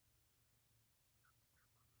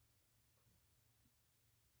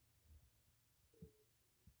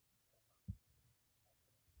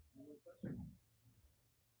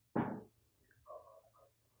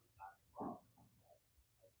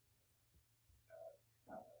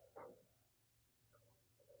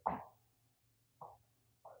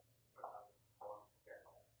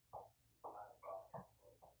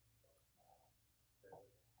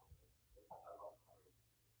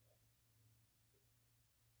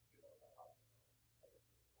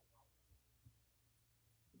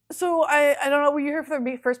 So I don't know, were you here for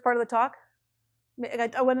the first part of the talk?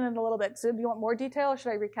 I went in a little bit. So do you want more detail or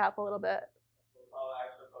should I recap a little bit?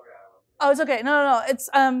 Oh, it's okay. No. It's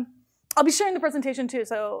I'll be sharing the presentation too.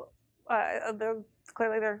 So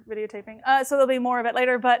clearly they're videotaping. So there'll be more of it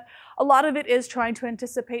later. But a lot of it is trying to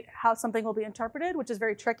anticipate how something will be interpreted, which is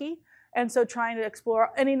very tricky. And so trying to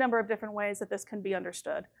explore any number of different ways that this can be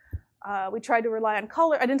understood. We tried to rely on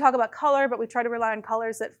color. I didn't talk about color, but we tried to rely on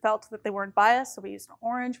colors that felt that they weren't biased. So we used an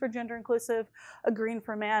orange for gender inclusive, a green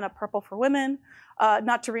for man, a purple for women,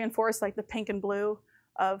 not to reinforce like the pink and blue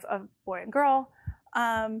of boy and girl.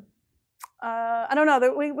 I don't know.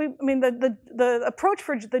 I mean, the approach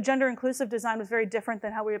for the gender inclusive design was very different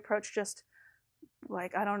than how we approach just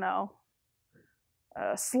like, I don't know,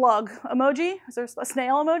 a slug emoji. Is there a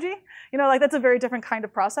snail emoji? You know, like that's a very different kind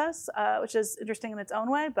of process, which is interesting in its own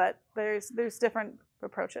way, but there's different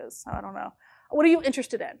approaches. So I don't know. What are you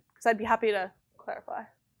interested in? Because I'd be happy to clarify.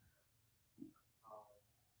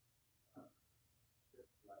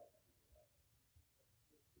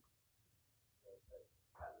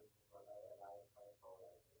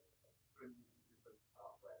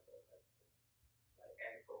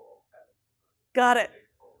 Got it.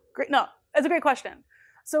 Great. No, that's a great question.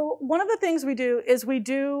 So one of the things we do is we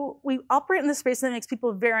operate in the space that makes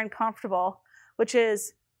people very uncomfortable, which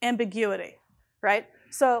is ambiguity, right?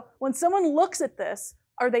 So when someone looks at this,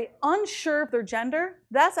 are they unsure of their gender?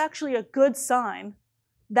 That's actually a good sign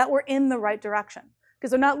that we're in the right direction,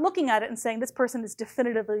 because they're not looking at it and saying this person is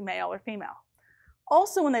definitively male or female.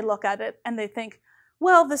 Also, when they look at it and they think,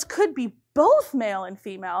 well, this could be both male and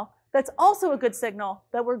female, that's also a good signal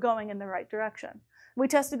that we're going in the right direction. We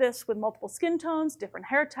tested this with multiple skin tones, different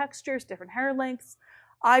hair textures, different hair lengths.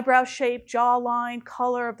 eyebrow shape, jawline,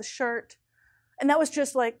 color of the shirt. And that was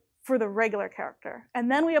just like for the regular character.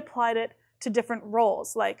 And then we applied it to different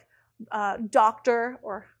roles, like doctor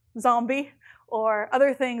or zombie, or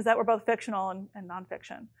other things that were both fictional and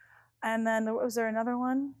nonfiction. And then was there another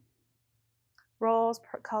one? Roles,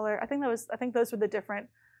 color. I think those were the different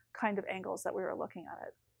kind of angles that we were looking at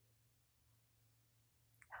it.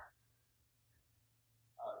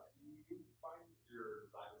 Do you find your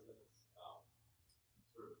design decisions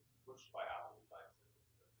sort of pushed by Apple design decisions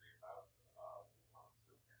because they have become so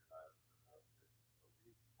standardized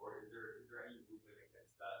or is there any movement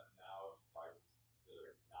against that now tries to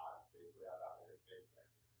not basically have Apple get big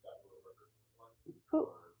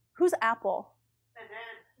Who's Apple?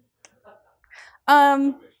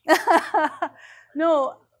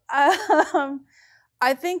 No,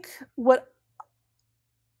 I think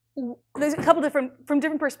there's a couple from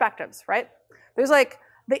different perspectives, right? There's like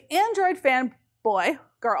the Android fanboy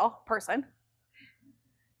person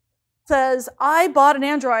says, I bought an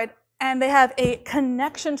Android and they have a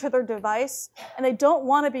connection to their device and they don't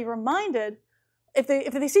want to be reminded. If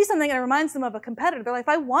they see something and it reminds them of a competitor, they're like, if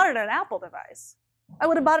I wanted an Apple device, I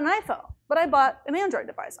would have bought an iPhone, but I bought an Android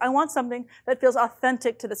device. I want something that feels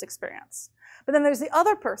authentic to this experience. But then there's the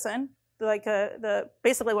other person, like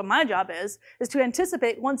basically what my job is to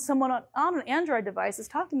anticipate when someone on an Android device is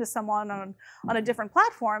talking to someone on a different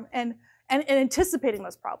platform and anticipating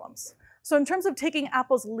those problems. So in terms of taking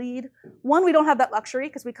Apple's lead, one, we don't have that luxury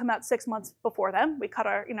because we come out 6 months before them. We cut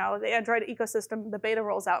our, the Android ecosystem, the beta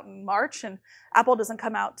rolls out in March, and Apple doesn't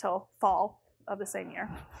come out till fall of the same year.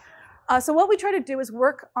 So what we try to do is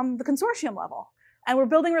work on the consortium level. And we're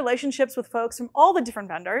building relationships with folks from all the different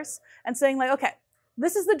vendors and saying like, okay,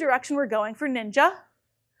 this is the direction we're going for Ninja.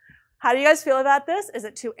 How do you guys feel about this? Is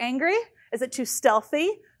it too angry? Is it too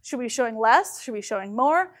stealthy? Should we be showing less? Should we be showing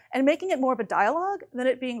more? And making it more of a dialogue than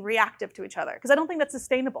it being reactive to each other. Because I don't think that's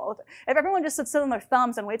sustainable. If everyone just sits on their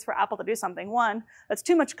thumbs and waits for Apple to do something, one, that's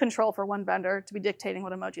too much control for one vendor to be dictating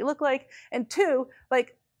what emoji look like. And two,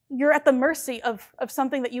 like, you're at the mercy of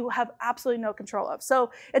something that you have absolutely no control of.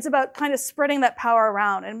 So it's about kind of spreading that power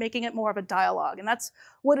around and making it more of a dialogue. And that's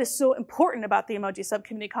what is so important about the emoji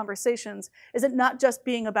subcommittee conversations, is it not just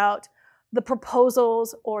being about the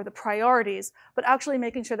proposals or the priorities, but actually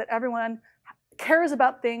making sure that everyone cares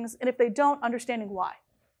about things, and if they don't, understanding why.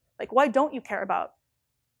 Like, why don't you care about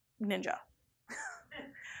Ninja?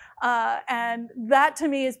 And that, to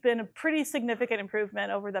me, has been a pretty significant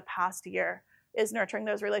improvement over the past year, is nurturing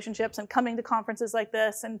those relationships and coming to conferences like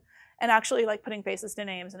this and actually like putting faces to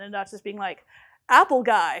names and not just being like, Apple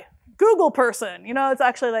guy, Google person. It's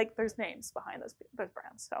actually like there's names behind those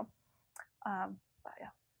brands. So, but yeah.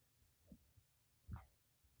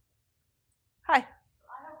 Hi. I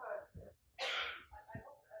hope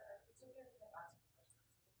it's okay if I ask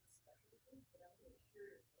questions, but I'm really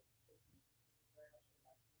curious very much in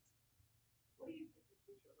that space. What do you think the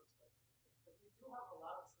future looks like? Because we do have a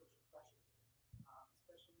lot of social pressure,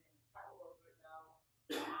 especially in the tech world right now,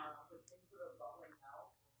 with things that are bubbling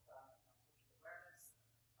out, social awareness,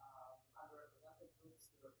 underrepresented groups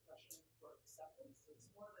that are pressuring for acceptance. So it's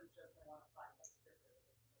more than just I want to find my sticker.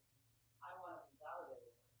 I want to be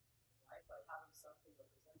validated. Right, by having something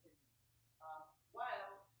representing me.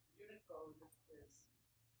 While Unicode is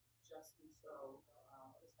justly so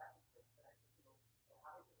respectful, that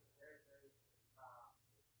having to be very, very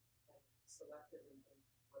selective in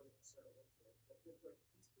ways of serving it. But there's like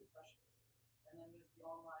these two pressures, and then there's the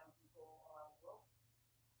online people around the world.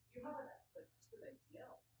 Do you have just an idea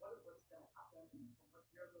of what's going to happen from what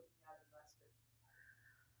you're looking at in that space?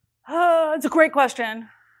 It's a great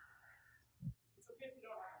question.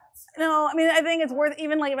 No, I mean, I think it's worth,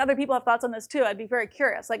 even like if other people have thoughts on this too, I'd be very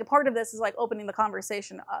curious. Like a part of this is like opening the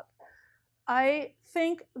conversation up. I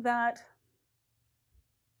think that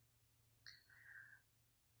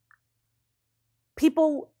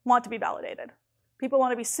people want to be validated. People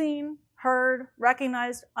want to be seen, heard,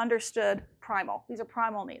 recognized, understood, primal. These are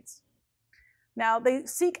primal needs. Now, they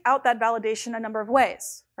seek out that validation a number of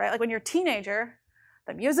ways, right? Like when you're a teenager,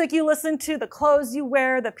 the music you listen to, the clothes you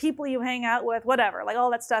wear, the people you hang out with, whatever, like all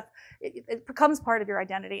that stuff, it becomes part of your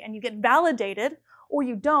identity, and you get validated, or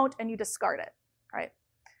you don't, and you discard it, right?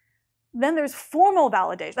 Then there's formal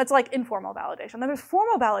validation. That's like informal validation. Then there's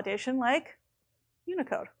formal validation like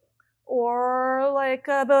Unicode, or like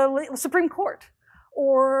the Supreme Court,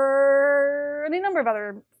 or any number of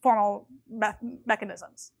other formal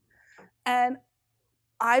mechanisms. And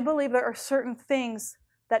I believe there are certain things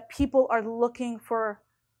that people are looking for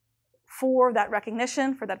that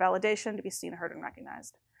recognition, for that validation, to be seen, heard, and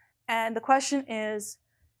recognized. And the question is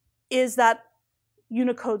that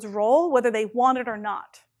Unicode's role, whether they want it or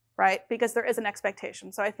not, right? Because there is an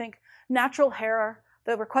expectation. So I think natural hair,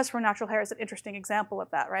 the request for natural hair is an interesting example of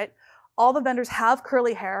that, right? All the vendors have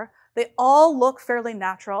curly hair. They all look fairly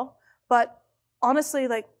natural, but honestly,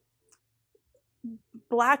 like,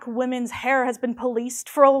 Black women's hair has been policed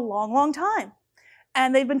for a long, long time.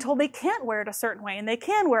 And they've been told they can't wear it a certain way, and they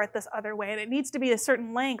can wear it this other way, and it needs to be a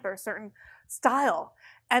certain length or a certain style.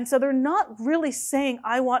 And so they're not really saying,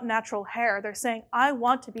 I want natural hair. They're saying, I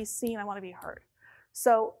want to be seen, I want to be heard.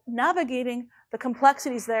 So navigating the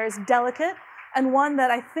complexities there is delicate, and one that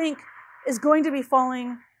I think is going to be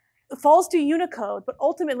falls to Unicode, but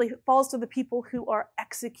ultimately falls to the people who are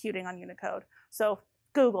executing on Unicode. So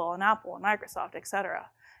Google and Apple and Microsoft, et cetera.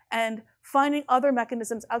 And finding other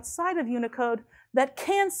mechanisms outside of Unicode that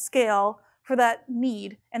can scale for that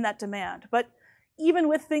need and that demand. But even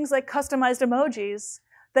with things like customized emojis,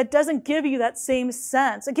 that doesn't give you that same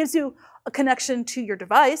sense. It gives you a connection to your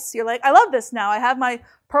device. You're like, I love this now. I have my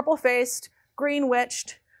purple-faced,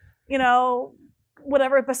 green-witched,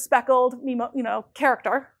 whatever bespeckled,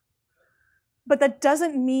 character. But that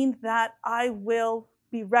doesn't mean that I will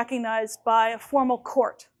be recognized by a formal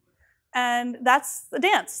court. And that's the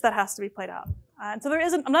dance that has to be played out. And so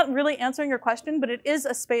I'm not really answering your question, but it is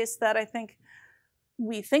a space that I think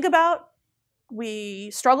we think about,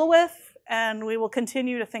 we struggle with, and we will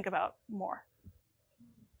continue to think about more.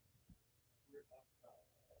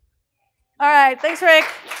 All right, thanks, Rick.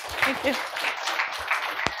 Thank you.